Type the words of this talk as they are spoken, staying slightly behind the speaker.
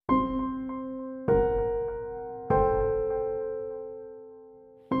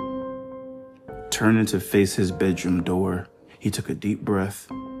Turning to face his bedroom door, he took a deep breath,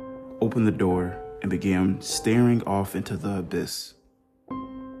 opened the door, and began staring off into the abyss.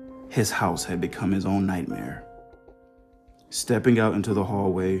 His house had become his own nightmare. Stepping out into the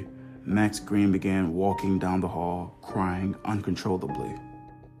hallway, Max Green began walking down the hall, crying uncontrollably.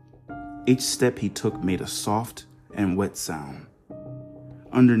 Each step he took made a soft and wet sound.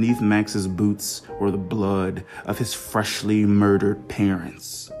 Underneath Max's boots were the blood of his freshly murdered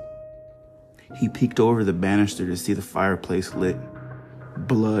parents. He peeked over the banister to see the fireplace lit,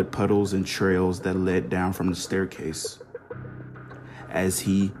 blood puddles and trails that led down from the staircase. As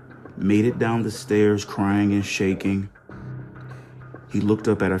he made it down the stairs, crying and shaking, he looked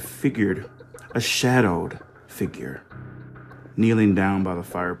up at a shadowed figure, kneeling down by the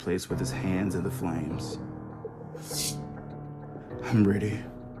fireplace with his hands in the flames. "I'm ready,"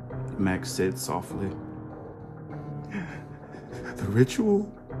 Max said softly.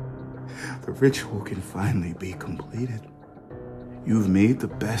 The ritual can finally be completed. You've made the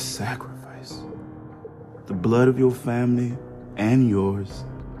best sacrifice. The blood of your family and yours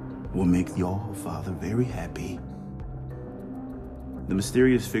will make your father very happy. The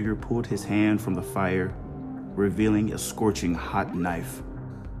mysterious figure pulled his hand from the fire, revealing a scorching hot knife.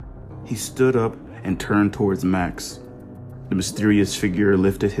 He stood up and turned towards Max. The mysterious figure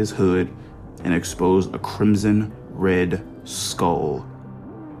lifted his hood and exposed a crimson red skull,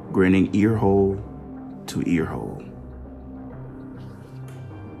 grinning earhole to earhole.